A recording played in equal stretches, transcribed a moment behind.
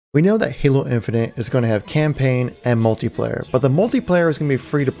We know that Halo Infinite is going to have campaign and multiplayer, but the multiplayer is going to be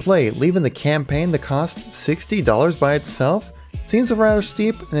free to play, leaving the campaign to cost $60 by itself. Seems rather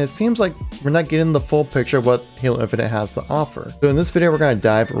steep, and it seems like we're not getting the full picture of what Halo Infinite has to offer. So in this video, we're going to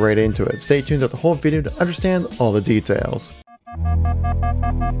dive right into it. Stay tuned throughout the whole video to understand all the details.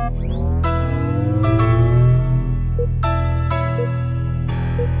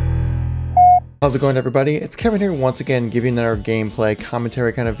 How's it going, everybody? It's Kevin here once again, giving another gameplay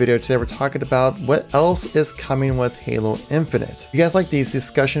commentary kind of video. Today we're talking about what else is coming with Halo Infinite. If you guys like these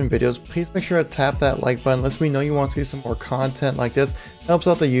discussion videos, please make sure to tap that like button. Lets me know you want to see some more content like this. It helps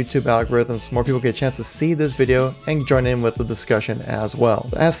out the YouTube algorithm so more people get a chance to see this video and join in with the discussion as well.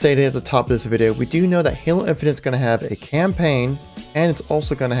 As stated at the top of this video, we do know that Halo Infinite is going to have a campaign and it's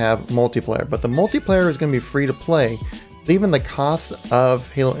also going to have multiplayer, but the multiplayer is going to be free to play, leaving the cost of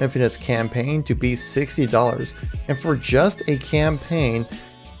Halo Infinite's campaign to be $60. And for just a campaign,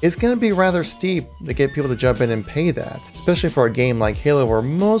 it's going to be rather steep to get people to jump in and pay that, especially for a game like Halo, where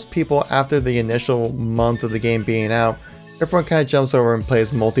most people, after the initial month of the game being out, everyone kind of jumps over and plays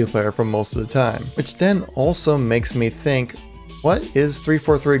multiplayer for most of the time. Which then also makes me think, what is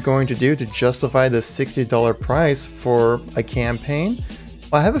 343 going to do to justify the $60 price for a campaign?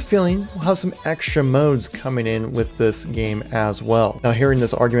 Well, I have a feeling we'll have some extra modes coming in with this game as well. Now, hearing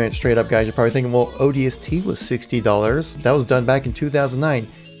this argument straight up, guys, you're probably thinking, well, ODST was $60. That was done back in 2009.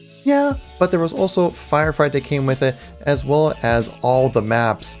 Yeah, but there was also Firefight that came with it, as well as all the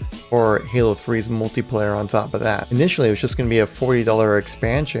maps for Halo 3's multiplayer on top of that. Initially, it was just going to be a $40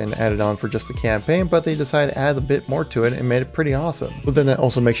 expansion added on for just the campaign, but they decided to add a bit more to it and made it pretty awesome. But then it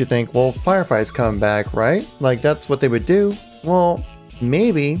also makes you think, well, Firefight's coming back, right? Like, that's what they would do. Well,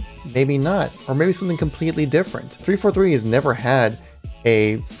 maybe, maybe not, or maybe something completely different. 343 has never had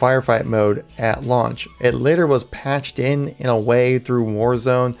a firefight mode at launch. It later was patched in a way through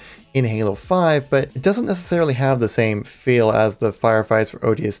Warzone in Halo 5, but it doesn't necessarily have the same feel as the firefights for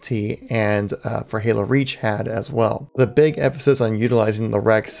ODST and for Halo Reach had as well. The big emphasis on utilizing the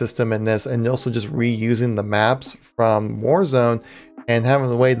Rex system in this, and also just reusing the maps from Warzone and having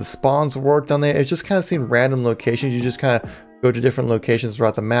the way the spawns worked on there, it just kind of seemed random locations. You just kind of go to different locations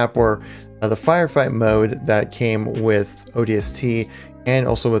throughout the map, where the firefight mode that came with ODST and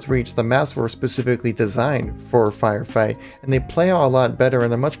also with Reach, the maps were specifically designed for firefight, and they play out a lot better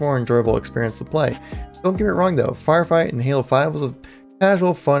and a much more enjoyable experience to play. Don't get me wrong though, Firefight in Halo 5 was a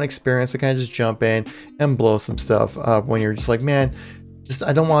casual, fun experience to kind of just jump in and blow some stuff up when you're just like, man,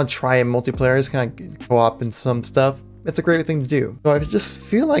 I don't want to try a multiplayer, just kind of co-op and some stuff. It's a great thing to do. So I just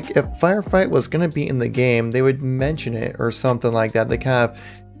feel like if Firefight was going to be in the game, they would mention it or something like that. They kind of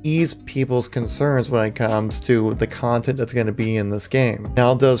ease people's concerns when it comes to the content that's going to be in this game.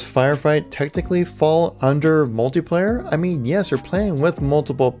 Now, does Firefight technically fall under multiplayer? I mean, yes, you're playing with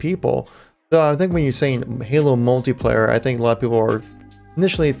multiple people. So I think when you're saying Halo multiplayer, I think a lot of people are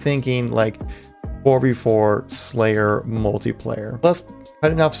initially thinking like 4v4 Slayer multiplayer. Plus,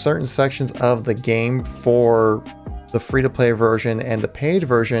 cutting off certain sections of the game for the free-to-play version and the paid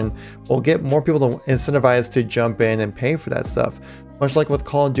version will get more people to incentivize to jump in and pay for that stuff. Much like with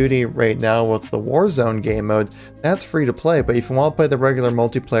Call of Duty right now with the Warzone game mode, that's free to play, but if you want to play the regular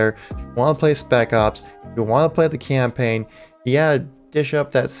multiplayer, if you want to play Spec Ops, if you want to play the campaign, you gotta dish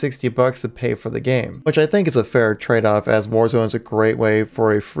up that $60 to pay for the game, which I think is a fair trade-off, as Warzone is a great way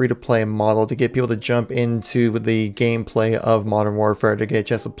for a free-to-play model to get people to jump into the gameplay of Modern Warfare, to get a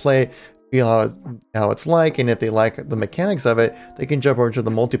chance to play, feel how it's like, and if they like the mechanics of it, they can jump over to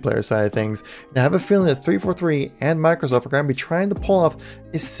the multiplayer side of things. And I have a feeling that 343 and Microsoft are going to be trying to pull off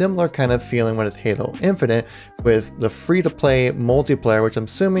a similar kind of feeling with Halo Infinite, with the free-to-play multiplayer, which I'm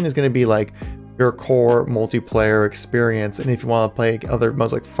assuming is going to be like your core multiplayer experience. And if you want to play other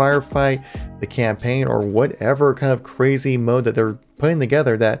modes like Firefight, the campaign, or whatever kind of crazy mode that they're putting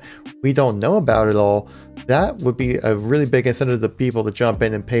together that we don't know about at all, that would be a really big incentive to people to jump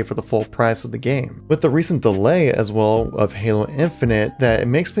in and pay for the full price of the game. With the recent delay as well of Halo Infinite, that it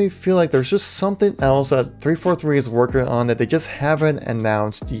makes me feel like there's just something else that 343 is working on that they just haven't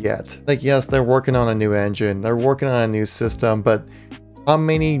announced yet. Like, yes, they're working on a new engine, they're working on a new system, but how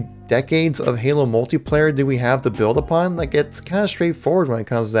many decades of Halo multiplayer do we have to build upon? Like, it's kind of straightforward when it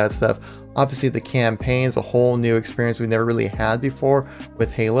comes to that stuff. Obviously, the campaign is a whole new experience we've never really had before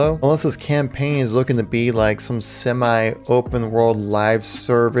with Halo. Unless this campaign is looking to be like some semi-open world live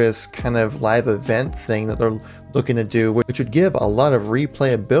service kind of live event thing that they're looking to do, which would give a lot of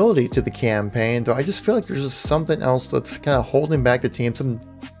replayability to the campaign, though I just feel like there's just something else that's kind of holding back the team, some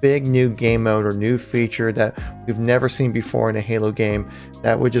big new game mode or new feature that we've never seen before in a Halo game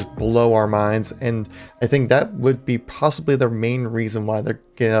that would just blow our minds. And I think that would be possibly the main reason why they're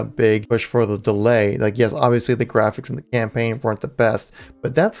getting a big push for the delay. Like, yes, obviously the graphics in the campaign weren't the best,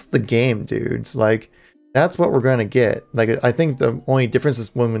 but that's the game, dudes. Like, that's what we're going to get. Like, I think the only difference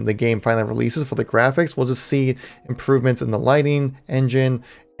is when the game finally releases for the graphics, we'll just see improvements in the lighting engine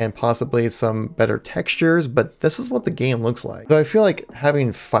and possibly some better textures, but this is what the game looks like. So I feel like having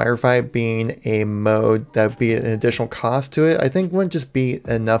Firefight being a mode that would be an additional cost to it, I think wouldn't just be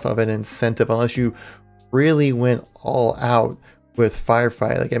enough of an incentive unless you really went all out with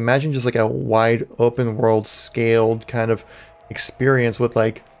Firefight. Like, imagine just like a wide open world scaled kind of experience with,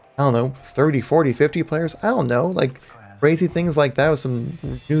 like, I don't know, 30, 40, 50 players. I don't know, like crazy things like that with some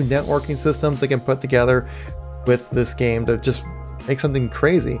new networking systems they can put together with this game to just make something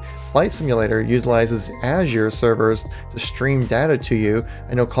crazy. Flight Simulator utilizes Azure servers to stream data to you.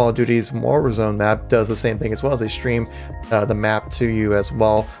 I know Call of Duty's Warzone map does the same thing as well. They stream the map to you as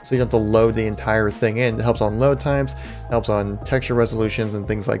well, so you don't have to load the entire thing in. It helps on load times, helps on texture resolutions and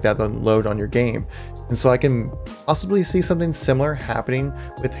things like that that load on your game. And so I can possibly see something similar happening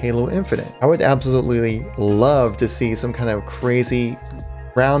with Halo Infinite. I would absolutely love to see some kind of crazy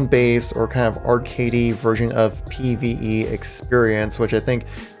ground-based or kind of arcadey version of PvE experience, which I think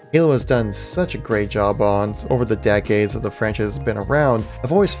Halo has done such a great job on over the decades that the franchise has been around.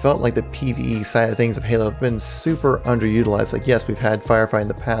 I've always felt like the PvE side of things of Halo have been super underutilized. Like, yes, we've had Firefight in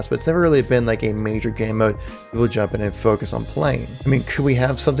the past, but it's never really been like a major game mode people jump in and focus on playing. I mean, could we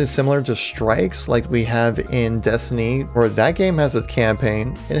have something similar to Strikes like we have in Destiny, where that game has its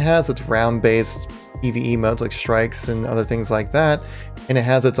campaign, it has its round-based PvE modes like Strikes and other things like that, and it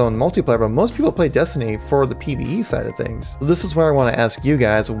has its own multiplayer, but most people play Destiny for the PvE side of things. So this is where I want to ask you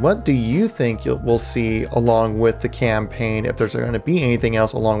guys, what do you think we'll see along with the campaign, if there's going to be anything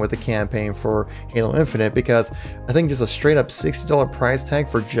else along with the campaign for Halo Infinite? Because I think just a straight up $60 price tag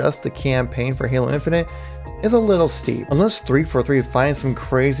for just the campaign for Halo Infinite is a little steep. Unless 343 finds some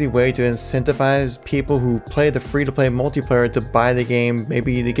crazy way to incentivize people who play the free-to-play multiplayer to buy the game,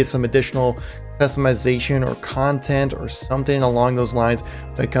 maybe to get some additional customization or content or something along those lines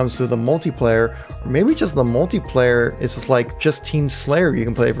when it comes to the multiplayer, or maybe just the multiplayer is just like just Team Slayer you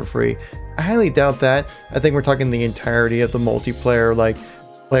can play for free. I highly doubt that. I think we're talking the entirety of the multiplayer, like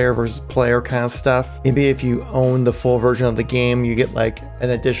player versus player kind of stuff. Maybe if you own the full version of the game, you get like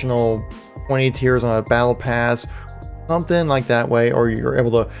an additional 20 tiers on a battle pass, something like that way, or you're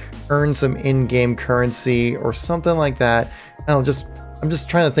able to earn some in-game currency or something like that. I'm just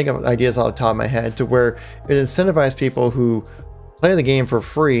trying to think of ideas off the top of my head to where it incentivizes people who play the game for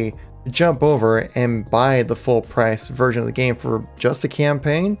free to jump over and buy the full price version of the game for just a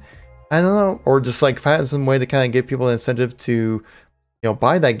campaign. I don't know, or just like find some way to kind of give people an incentive to, you know,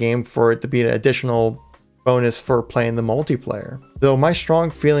 buy that game for it to be an additional bonus for playing the multiplayer. Though my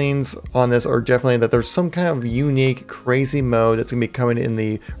strong feelings on this are definitely that there's some kind of unique, crazy mode that's gonna be coming in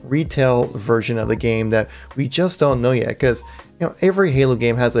the retail version of the game that we just don't know yet. Because, you know, every Halo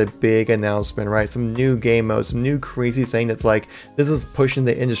game has a big announcement, right? Some new game mode, some new crazy thing that's like, this is pushing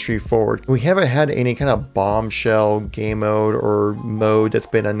the industry forward. We haven't had any kind of bombshell game mode or mode that's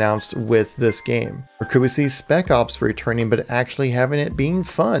been announced with this game. Or could we see Spec Ops returning but actually having it being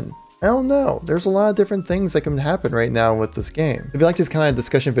fun? I don't know. There's a lot of different things that can happen right now with this game. If you like these kind of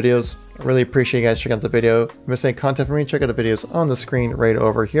discussion videos, I really appreciate you guys checking out the video. If you miss any content from me, check out the videos on the screen right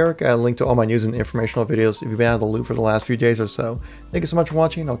over here. Got a link to all my news and informational videos if you've been out of the loop for the last few days or so. Thank you so much for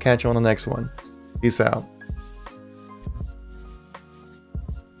watching. I'll catch you on the next one. Peace out.